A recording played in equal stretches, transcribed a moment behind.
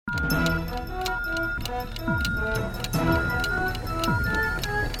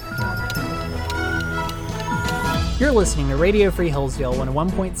You're listening to Radio Free Hillsdale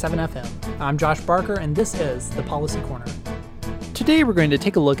 101.7 FM. I'm Josh Barker, and this is the Policy Corner. Today we're going to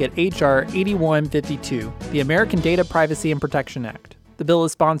take a look at H.R. 8152, the American Data Privacy and Protection Act. The bill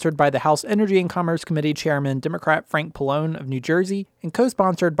is sponsored by the House Energy and Commerce Committee Chairman Democrat Frank Pallone of New Jersey and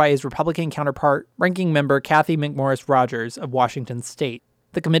co-sponsored by his Republican counterpart, Ranking Member Kathy McMorris Rodgers of Washington State.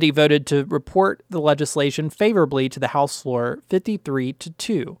 The committee voted to report the legislation favorably to the House floor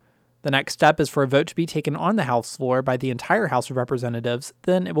 53-2. The next step is for a vote to be taken on the House floor by the entire House of Representatives,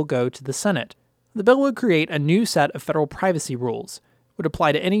 then it will go to the Senate. The bill would create a new set of federal privacy rules. It would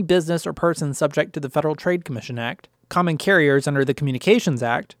apply to any business or person subject to the Federal Trade Commission Act, common carriers under the Communications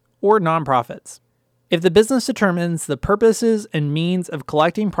Act, or nonprofits. If the business determines the purposes and means of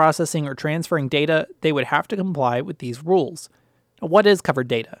collecting, processing, or transferring data, they would have to comply with these rules. Now, what is covered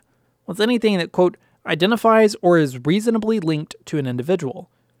data? Well, it's anything that, quote, identifies or is reasonably linked to an individual.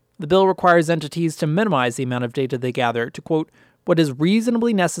 The bill requires entities to minimize the amount of data they gather to, quote, what is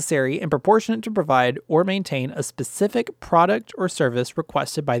reasonably necessary and proportionate to provide or maintain a specific product or service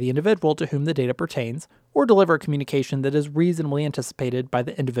requested by the individual to whom the data pertains, or deliver a communication that is reasonably anticipated by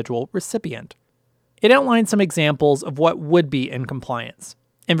the individual recipient. It outlines some examples of what would be in compliance.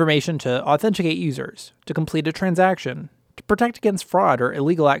 Information to authenticate users, to complete a transaction, to protect against fraud or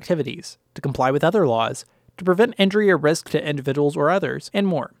illegal activities, to comply with other laws, to prevent injury or risk to individuals or others, and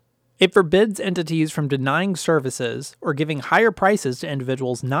more. It forbids entities from denying services or giving higher prices to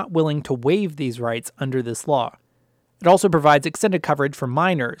individuals not willing to waive these rights under this law. It also provides extended coverage for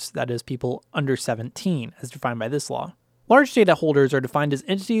minors, that is, people under 17, as defined by this law. Large data holders are defined as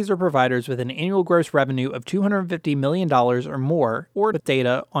entities or providers with an annual gross revenue of $250 million or more, or with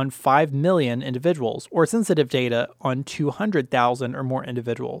data on 5 million individuals, or sensitive data on 200,000 or more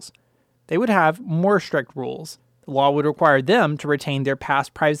individuals. They would have more strict rules. The law would require them to retain their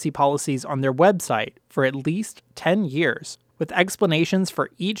past privacy policies on their website for at least 10 years, with explanations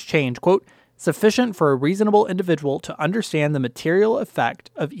for each change, quote, sufficient for a reasonable individual to understand the material effect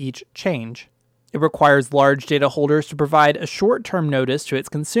of each change. It requires large data holders to provide a short-term notice to its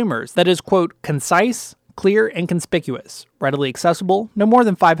consumers that is, quote, concise, clear, and conspicuous, readily accessible, no more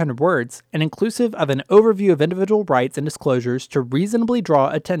than 500 words, and inclusive of an overview of individual rights and disclosures to reasonably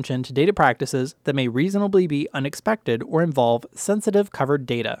draw attention to data practices that may reasonably be unexpected or involve sensitive covered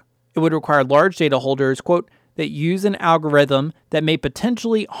data. It would require large data holders, quote, that use an algorithm that may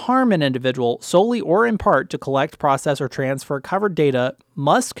potentially harm an individual solely or in part to collect, process, or transfer covered data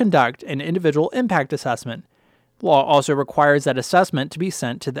must conduct an individual impact assessment. The law also requires that assessment to be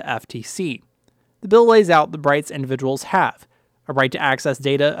sent to the FTC. The bill lays out the rights individuals have: a right to access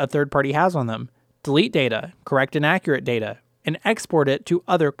data a third party has on them, delete data, correct inaccurate data, and export it to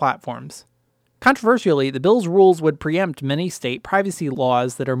other platforms. Controversially, the bill's rules would preempt many state privacy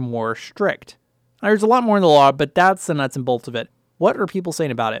laws that are more strict. Now, there's a lot more in the law, but that's the nuts and bolts of it. What are people saying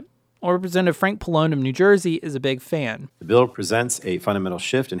about it? Well, Representative Frank Pallone of New Jersey is a big fan. The bill presents a fundamental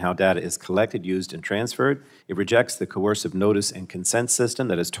shift in how data is collected, used, and transferred. It rejects the coercive notice and consent system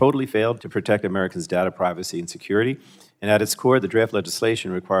that has totally failed to protect Americans' data privacy and security. And at its core, the draft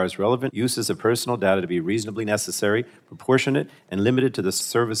legislation requires relevant uses of personal data to be reasonably necessary, proportionate, and limited to the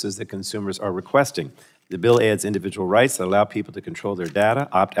services that consumers are requesting. The bill adds individual rights that allow people to control their data,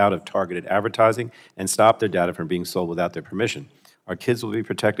 opt out of targeted advertising, and stop their data from being sold without their permission. Our kids will be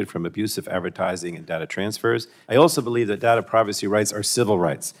protected from abusive advertising and data transfers. I also believe that data privacy rights are civil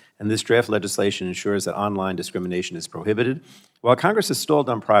rights, and this draft legislation ensures that online discrimination is prohibited. While Congress has stalled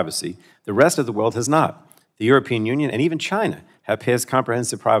on privacy, the rest of the world has not. The European Union and even China have passed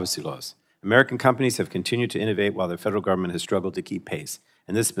comprehensive privacy laws. American companies have continued to innovate while the federal government has struggled to keep pace,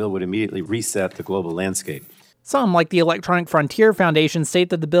 and this bill would immediately reset the global landscape. Some, like the Electronic Frontier Foundation, state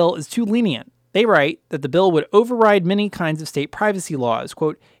that the bill is too lenient. They write that the bill would override many kinds of state privacy laws.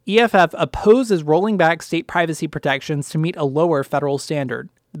 Quote, EFF opposes rolling back state privacy protections to meet a lower federal standard.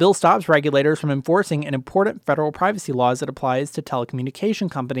 The bill stops regulators from enforcing an important federal privacy laws that applies to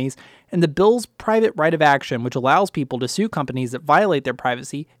telecommunication companies, and the bill's private right of action, which allows people to sue companies that violate their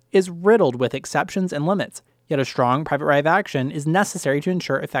privacy, is riddled with exceptions and limits. Yet a strong private right of action is necessary to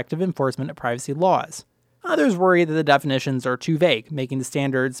ensure effective enforcement of privacy laws. Others worry that the definitions are too vague, making the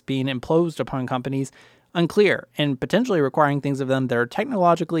standards being imposed upon companies unclear and potentially requiring things of them that are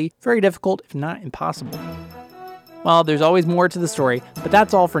technologically very difficult, if not impossible. Well, there's always more to the story, but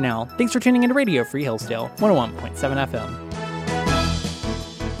that's all for now. Thanks for tuning into Radio Free Hillsdale 101.7 FM.